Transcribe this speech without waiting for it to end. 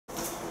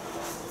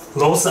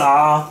Those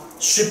are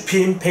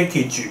shipping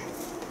package.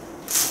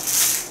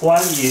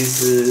 One is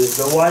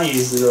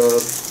the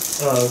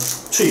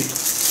trip.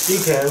 You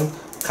can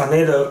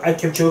connect the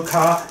iCapture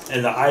card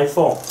and the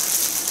iPhone.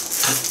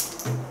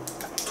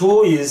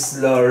 2 is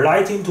the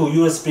Lightning to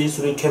USB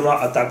 3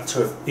 camera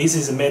adapter. This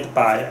is made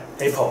by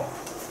Apple.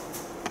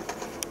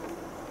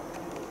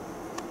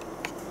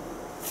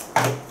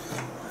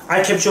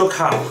 iCapture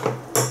card,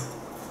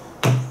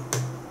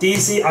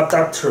 DC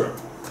adapter,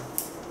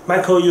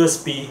 micro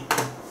USB.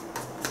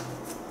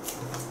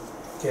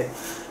 Okay,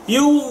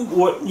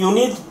 you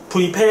need to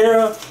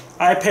prepare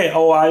iPad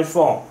or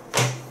iPhone,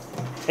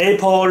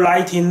 Apple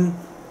Lightning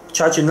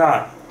charging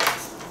line,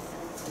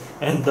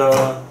 and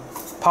the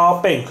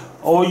power bank.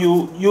 Or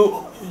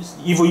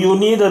if you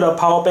need the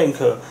power bank,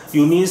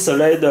 you need to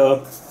select the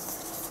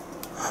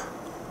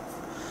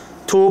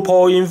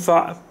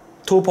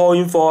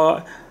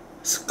 2.4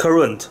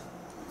 current.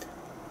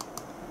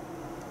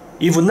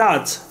 If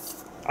not,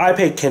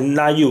 iPad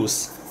cannot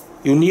use.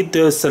 You need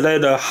to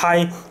select the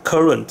high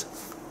current.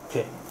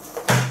 Okay.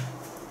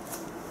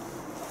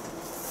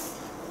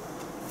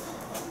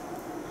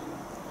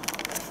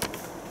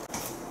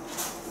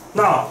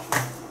 Now,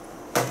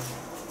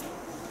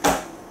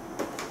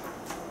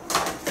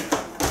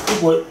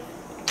 it will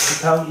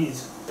become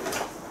easy.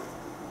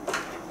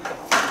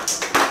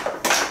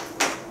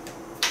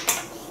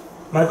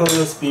 Micro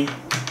USB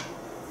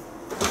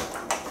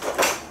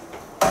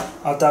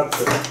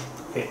adapter.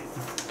 Okay.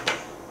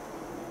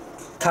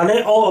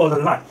 Connect all of the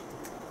line.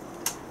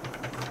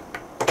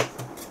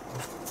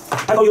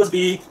 Micro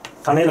USB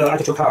connect the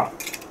iCapture card.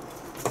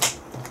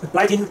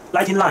 Lightning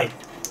line.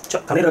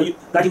 Connect the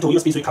Lightning to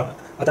USB 3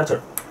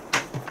 adapter.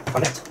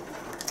 Connect.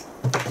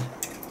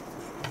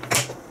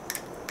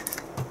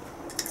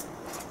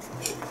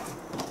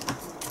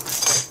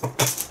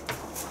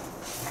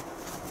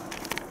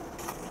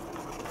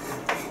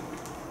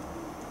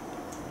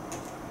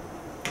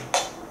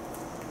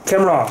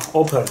 Camera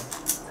open.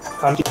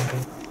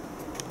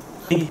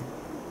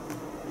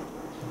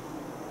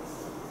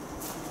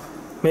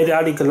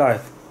 Medialink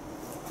live.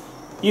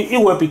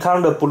 It will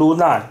become the blue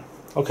line.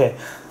 Okay.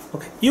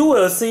 Okay. You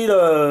will see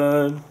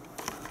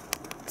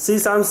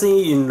something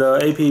in the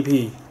app.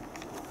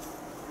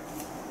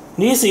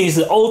 This is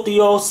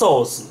audio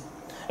source.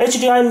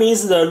 HDMI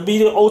means the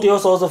video audio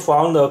source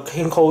from the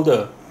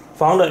camcorder,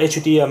 from the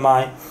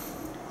HDMI.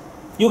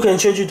 You can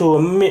change it to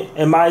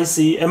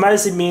MIC.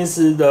 MIC means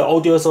the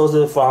audio source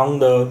from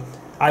the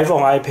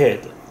iPhone,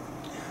 iPad.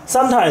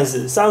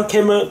 Sometimes some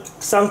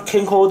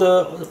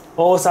camcorder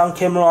or some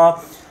camera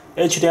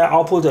HDMI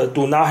output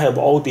do not have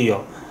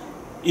audio.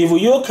 If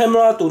your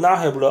camera do not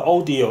have the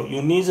audio,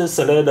 you need to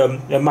select the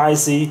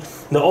MIC.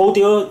 The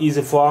audio is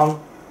from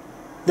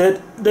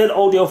that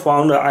audio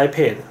from the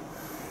iPad.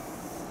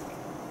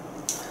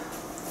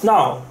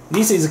 Now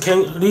this is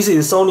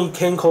Sony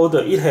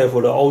camcorder. It have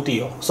the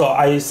audio, so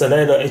I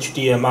select the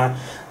HDMI.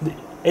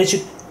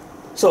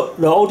 So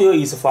the audio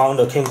is from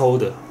the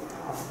camcorder.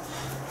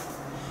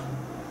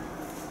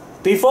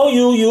 Before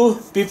you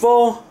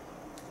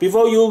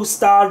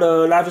start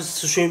the live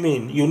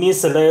streaming, you need to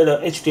select the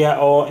HDMI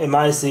or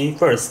MIC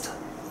first.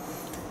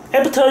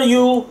 After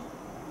you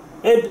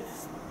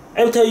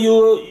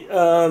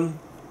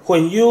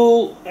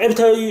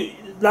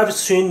live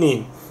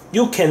streaming,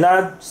 you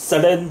cannot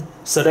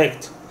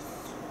select.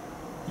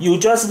 You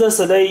just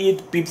select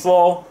it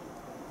before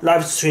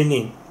live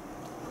streaming.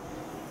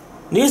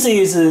 This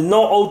is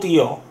no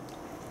audio.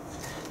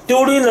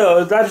 During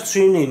the live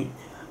streaming,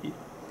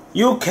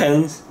 you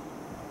can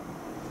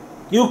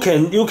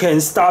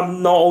stop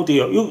no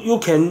audio. You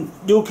can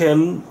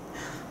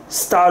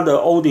start the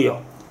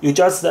audio. You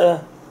just no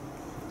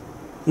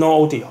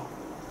audio.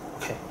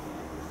 Okay.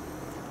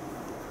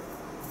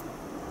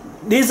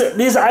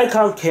 This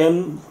icon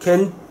can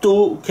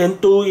do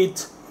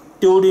it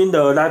during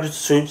the live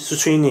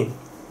streaming.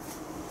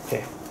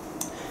 Okay.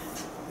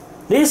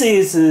 This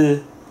is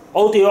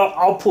audio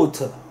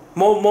output,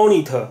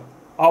 monitor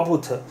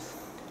output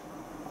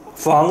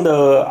from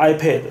the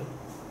iPad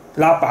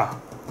喇叭.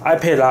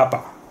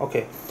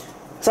 Okay.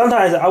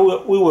 Sometimes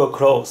we will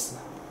close.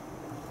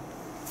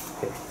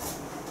 Okay.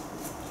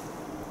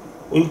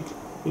 We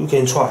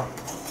can try.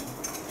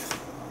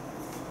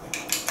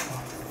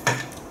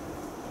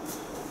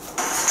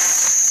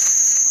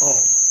 Oh.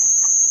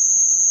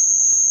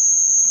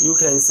 You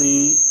can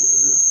see.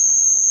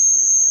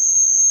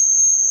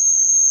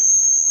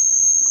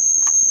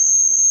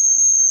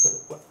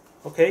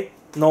 Okay.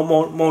 No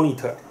more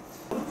monitor.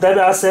 Let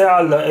us set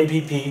up the app.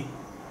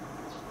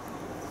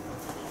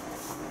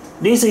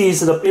 This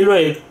is the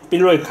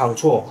bitrate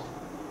control.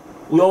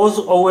 We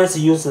also always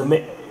use the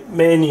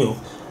menu.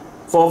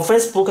 For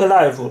Facebook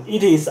Live,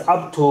 it is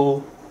up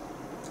to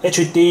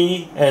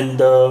HD and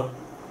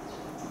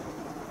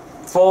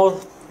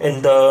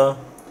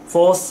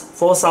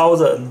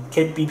 4000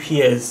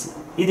 kbps.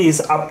 It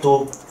is up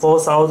to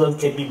 4000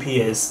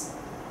 kbps.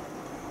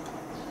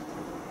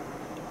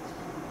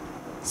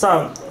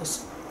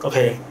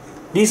 Okay.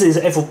 This is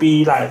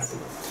FB Live.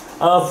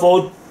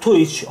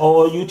 Twitch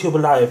or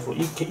YouTube Live,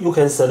 you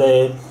can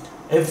select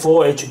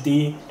F4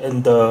 HD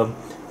and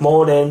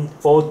more than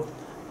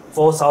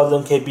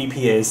 4000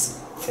 kbps.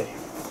 Okay.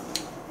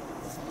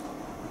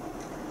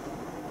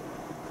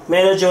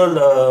 Manage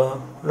the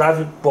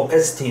live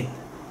broadcasting.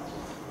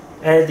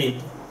 Edit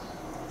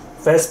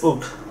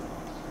Facebook.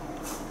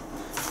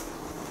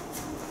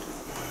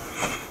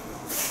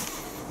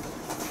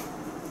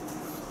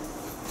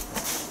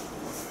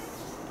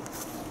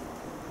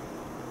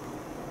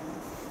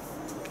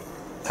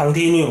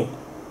 Continue.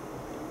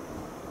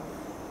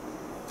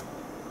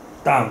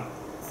 Done.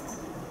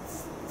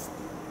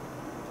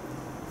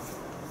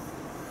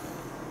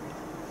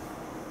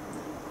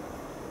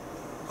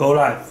 Go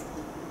live.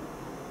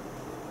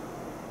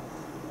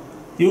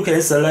 You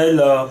can select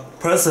the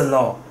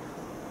personal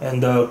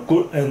and the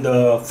group and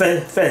the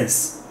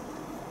fans.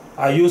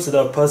 I use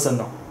the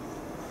personal.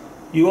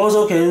 You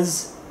also can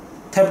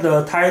tap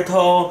the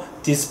title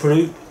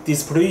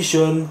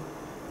description.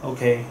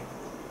 Okay.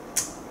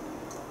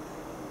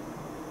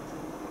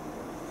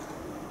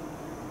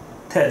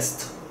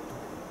 Test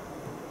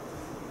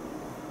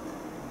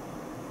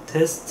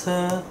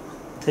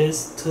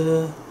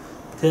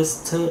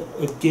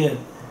again.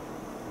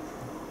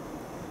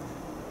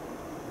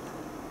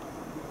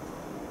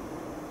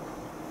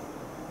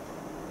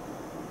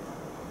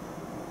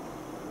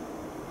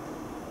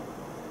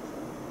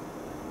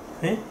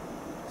 Okay.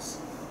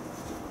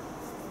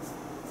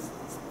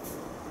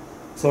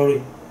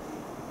 Sorry.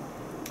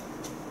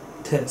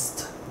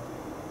 Test.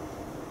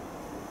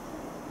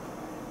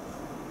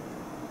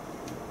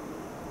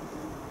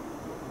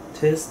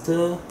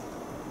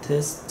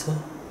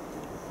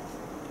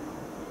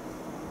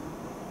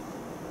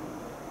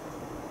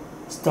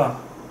 Start.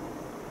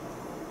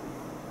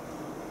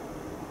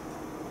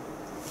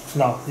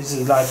 Now this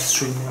is live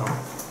stream now.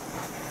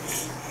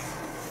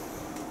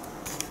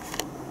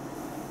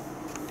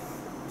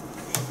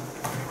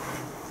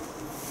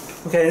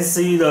 You can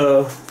see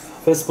the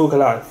Facebook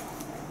Live.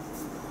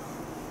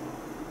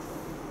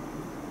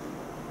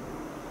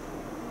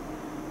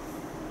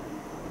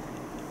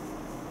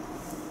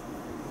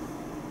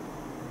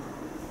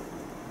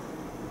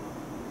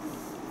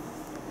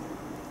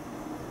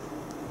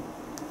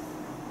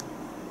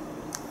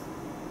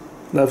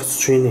 Live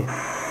streaming.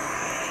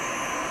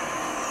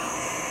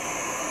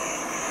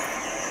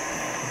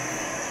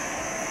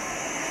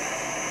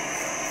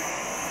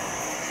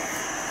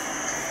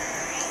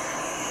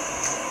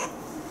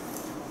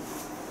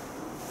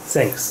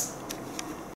 Thanks.